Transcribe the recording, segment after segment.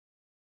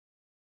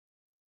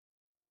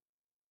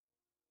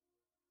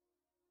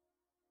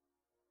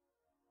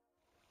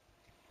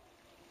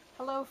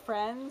Hello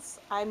friends,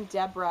 I'm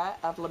Deborah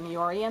of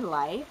Lemurian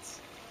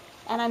Light,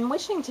 and I'm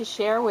wishing to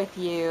share with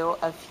you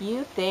a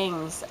few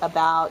things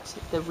about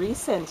the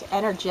recent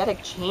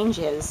energetic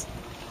changes.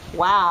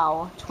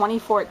 Wow,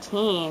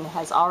 2014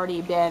 has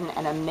already been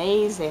an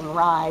amazing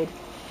ride,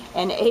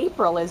 and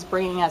April is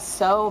bringing us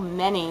so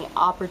many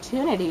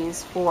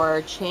opportunities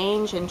for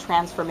change and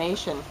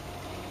transformation.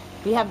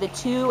 We have the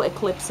two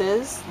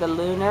eclipses, the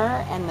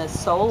lunar and the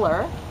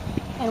solar,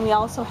 and we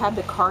also have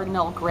the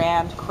cardinal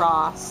grand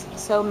cross.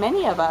 So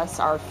many of us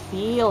are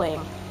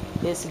feeling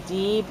this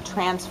deep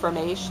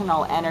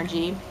transformational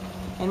energy,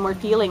 and we're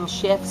feeling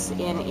shifts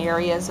in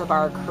areas of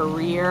our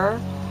career,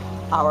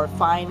 our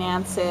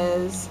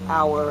finances,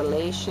 our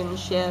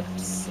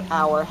relationships,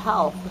 our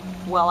health.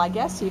 Well, I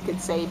guess you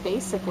could say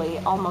basically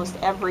almost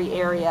every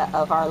area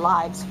of our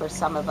lives for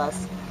some of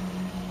us.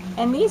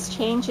 And these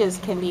changes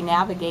can be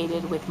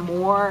navigated with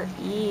more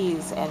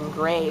ease and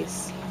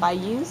grace by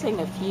using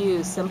a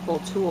few simple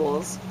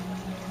tools.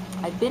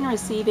 I've been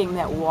receiving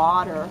that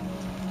water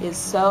is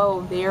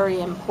so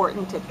very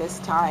important at this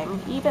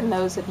time. Even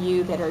those of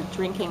you that are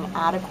drinking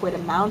adequate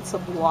amounts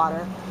of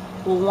water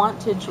will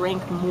want to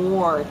drink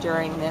more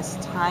during this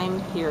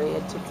time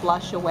period to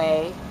flush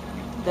away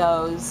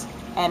those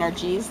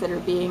energies that are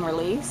being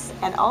released,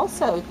 and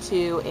also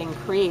to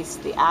increase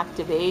the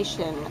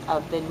activation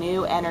of the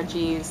new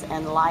energies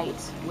and light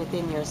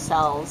within your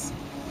cells.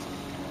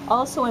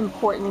 Also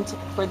important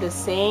for the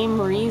same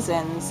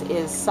reasons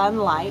is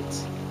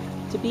sunlight.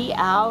 To be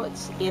out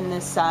in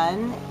the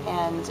sun,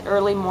 and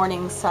early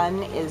morning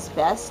sun is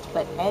best,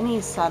 but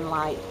any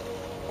sunlight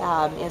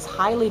is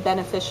highly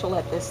beneficial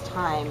at this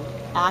time,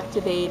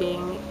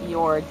 activating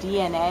your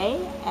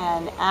DNA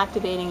and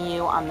activating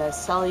you on the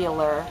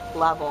cellular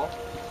level.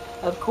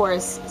 Of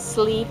course,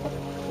 sleep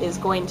is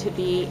going to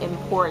be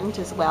important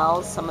as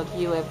well. Some of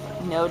you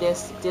have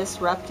noticed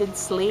disrupted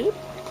sleep,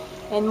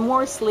 and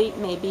more sleep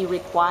may be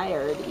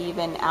required,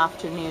 even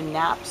afternoon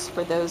naps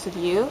for those of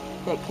you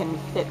that can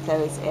fit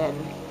those in.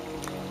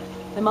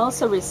 I'm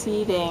also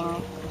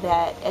receiving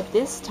that at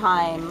this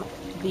time,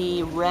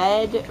 the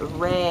red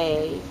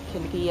ray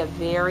can be a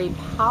very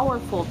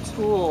powerful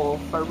tool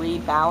for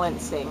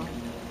rebalancing.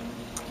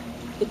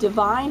 The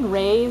divine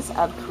rays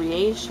of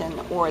creation,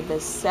 or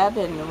the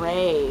 7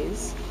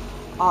 rays,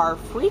 are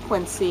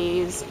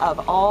frequencies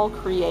of all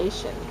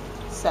creation.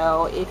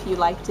 So if you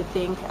like to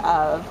think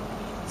of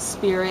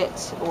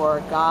spirit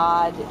or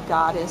God,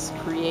 goddess,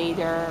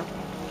 creator,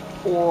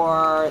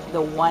 or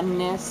the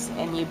oneness,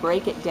 and you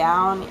break it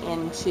down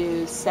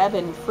into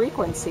 7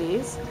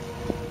 frequencies,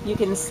 you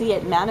can see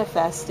it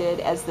manifested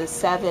as the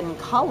 7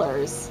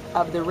 colors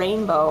of the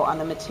rainbow on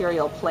the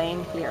material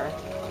plane here.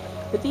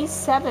 But these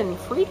 7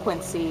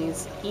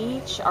 frequencies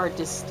each are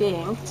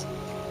distinct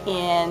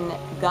in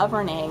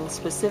governing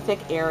specific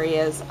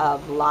areas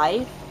of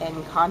life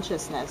and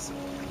consciousness.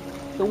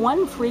 The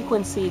one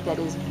frequency that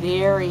is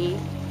very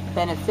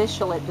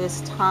beneficial at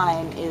this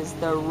time is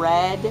the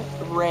red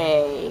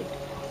ray,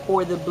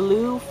 or the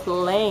blue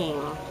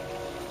flame.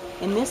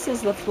 And this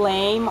is the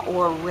flame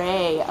or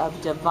ray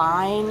of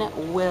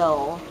divine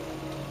will.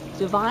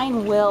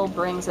 Divine will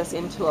brings us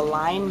into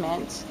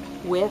alignment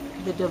with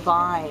the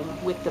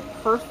divine, with the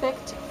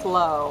perfect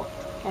flow.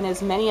 And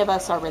as many of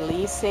us are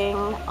releasing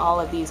all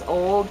of these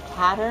old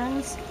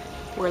patterns,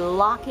 we're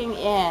locking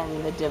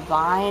in the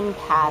divine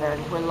pattern.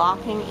 We're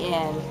locking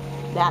in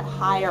that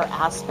higher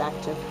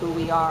aspect of who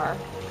we are.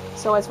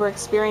 So as we're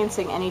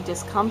experiencing any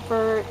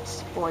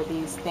discomfort, or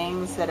these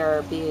things that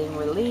are being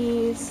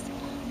released,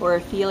 or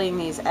feeling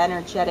these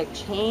energetic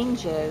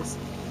changes,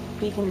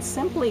 we can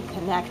simply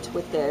connect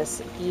with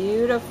this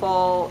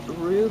beautiful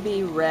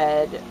ruby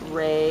red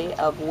ray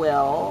of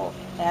will,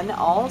 and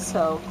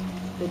also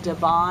the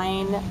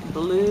divine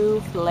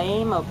blue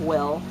flame of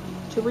will,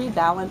 to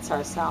rebalance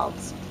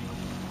ourselves.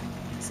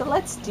 So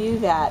let's do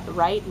that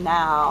right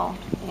now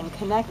and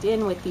connect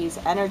in with these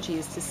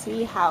energies to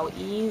see how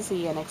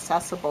easy and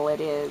accessible it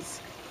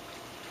is.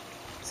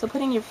 So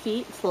putting your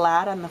feet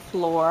flat on the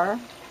floor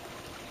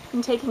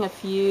and taking a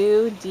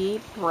few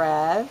deep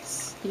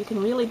breaths. You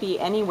can really be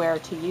anywhere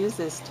to use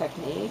this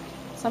technique.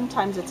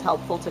 Sometimes it's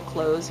helpful to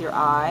close your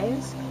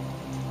eyes.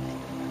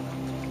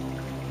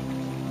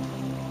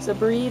 So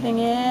breathing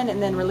in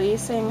and then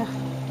releasing,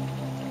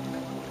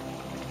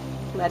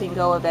 letting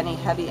go of any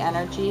heavy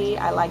energy.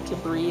 I like to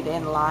breathe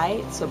in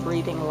light, so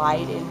breathing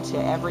light into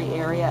every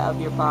area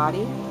of your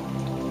body.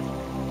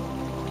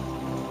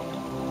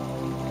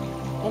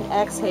 And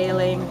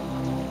exhaling,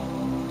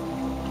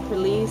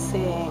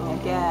 releasing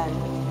again,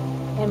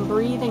 and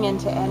breathing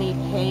into any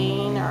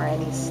pain or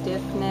any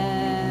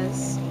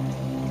stiffness.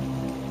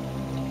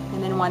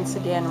 And then once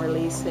again,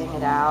 releasing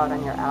it out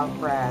on your out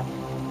breath.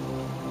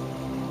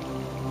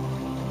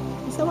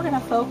 So we're going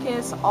to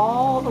focus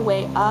all the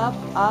way up,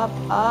 up,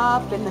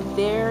 up in the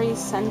very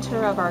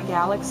center of our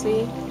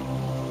galaxy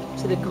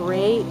to the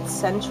great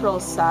central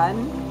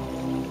sun.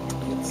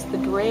 It's the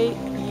great,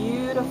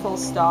 beautiful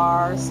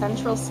star,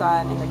 central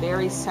sun, in the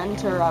very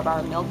center of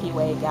our Milky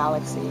Way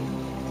galaxy.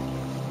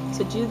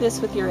 So do this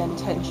with your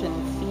intention,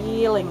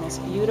 feeling this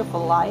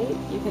beautiful light.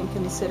 You can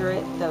consider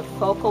it the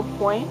focal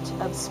point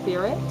of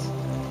spirit,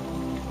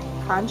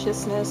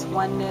 consciousness,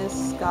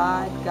 oneness,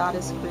 God,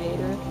 Goddess,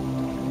 Creator.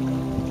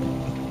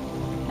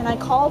 And I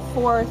call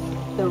forth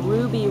the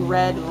ruby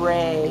red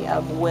ray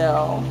of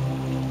will.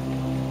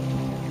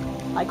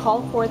 I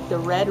call forth the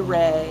red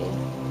ray.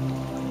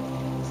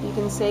 So you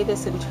can say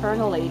this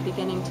internally,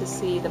 beginning to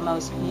see the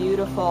most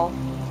beautiful,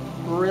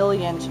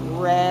 brilliant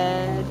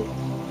red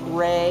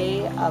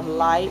ray of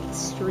light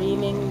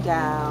streaming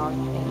down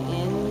and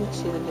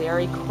into the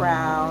very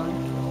crown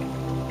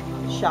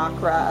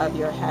chakra of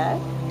your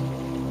head.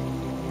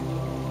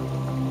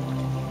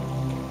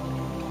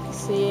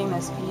 Seeing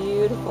this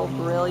beautiful,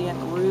 brilliant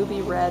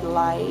ruby red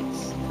light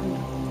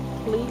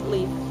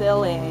completely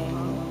filling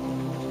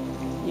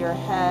your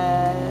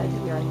head,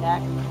 your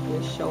neck,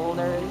 your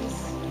shoulders.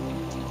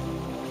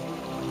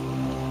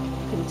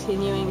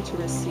 Continuing to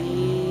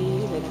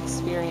receive and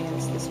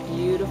experience this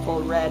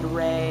beautiful red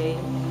ray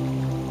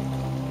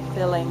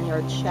filling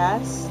your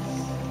chest,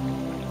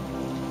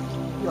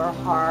 your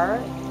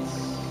heart,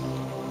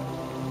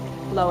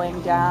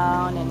 flowing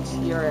down into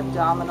your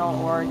abdominal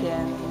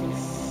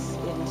organs,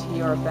 into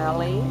your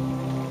belly,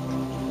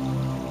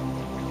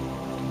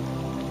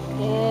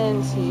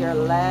 into your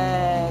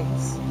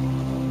legs,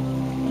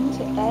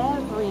 into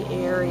every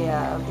area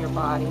of your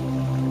body.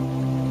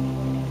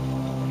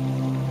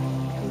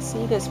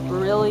 See this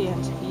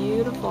brilliant,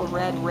 beautiful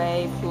red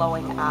ray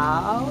flowing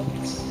out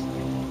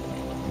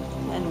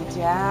and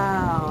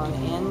down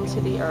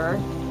into the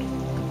earth.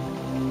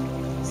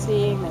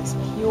 Seeing this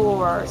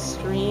pure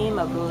stream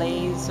of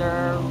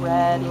laser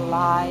red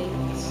light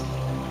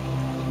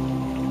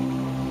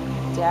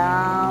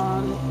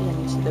down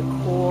into the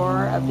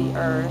core of the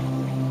earth.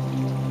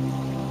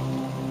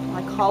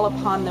 I call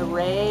upon the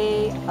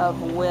ray of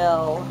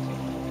will.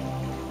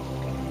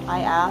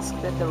 I ask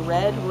that the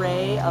red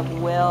ray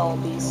of will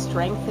be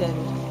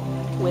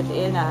strengthened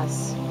within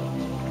us.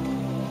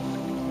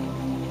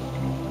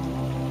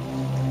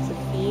 So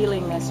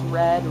feeling this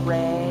red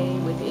ray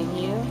within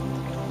you.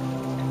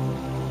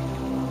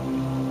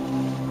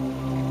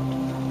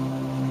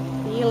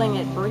 Feeling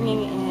it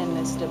bringing in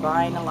this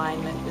divine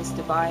alignment, this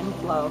divine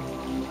flow.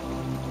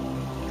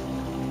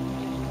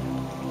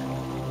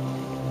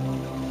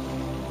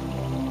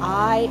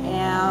 I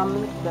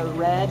am the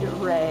red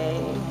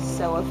ray,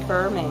 so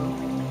affirming.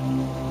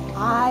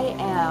 I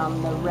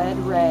am the red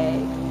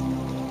ray.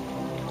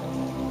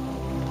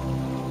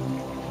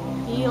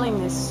 Feeling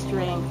this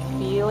strength,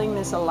 feeling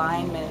this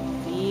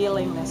alignment,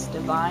 feeling this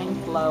divine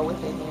flow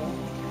within you.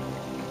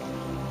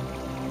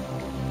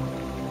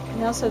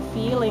 And also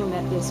feeling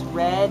that this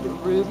red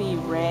ruby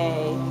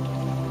ray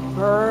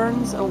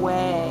burns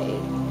away,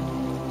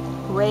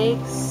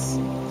 breaks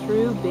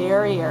through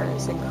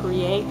barriers, and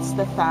creates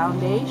the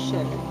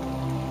foundation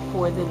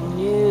for the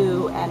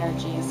new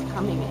energies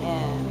coming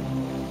in.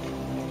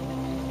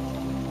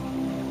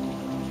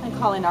 I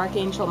call in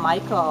Archangel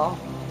Michael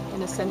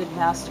and Ascended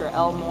Master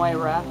El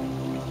Moira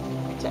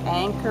to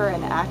anchor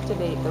and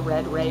activate the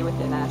red ray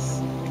within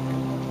us.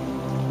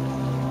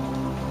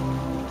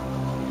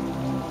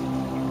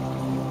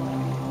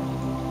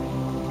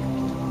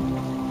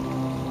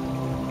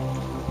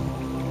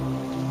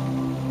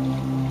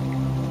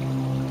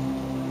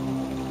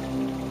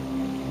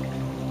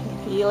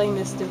 Feeling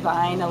this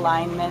divine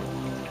alignment,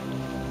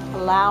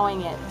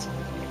 allowing it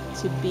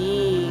to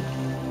be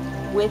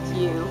with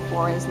you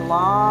for as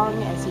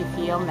long as you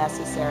feel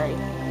necessary.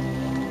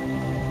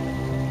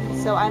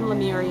 So I'm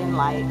Lemurian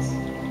Light,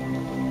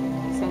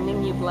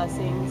 sending you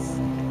blessings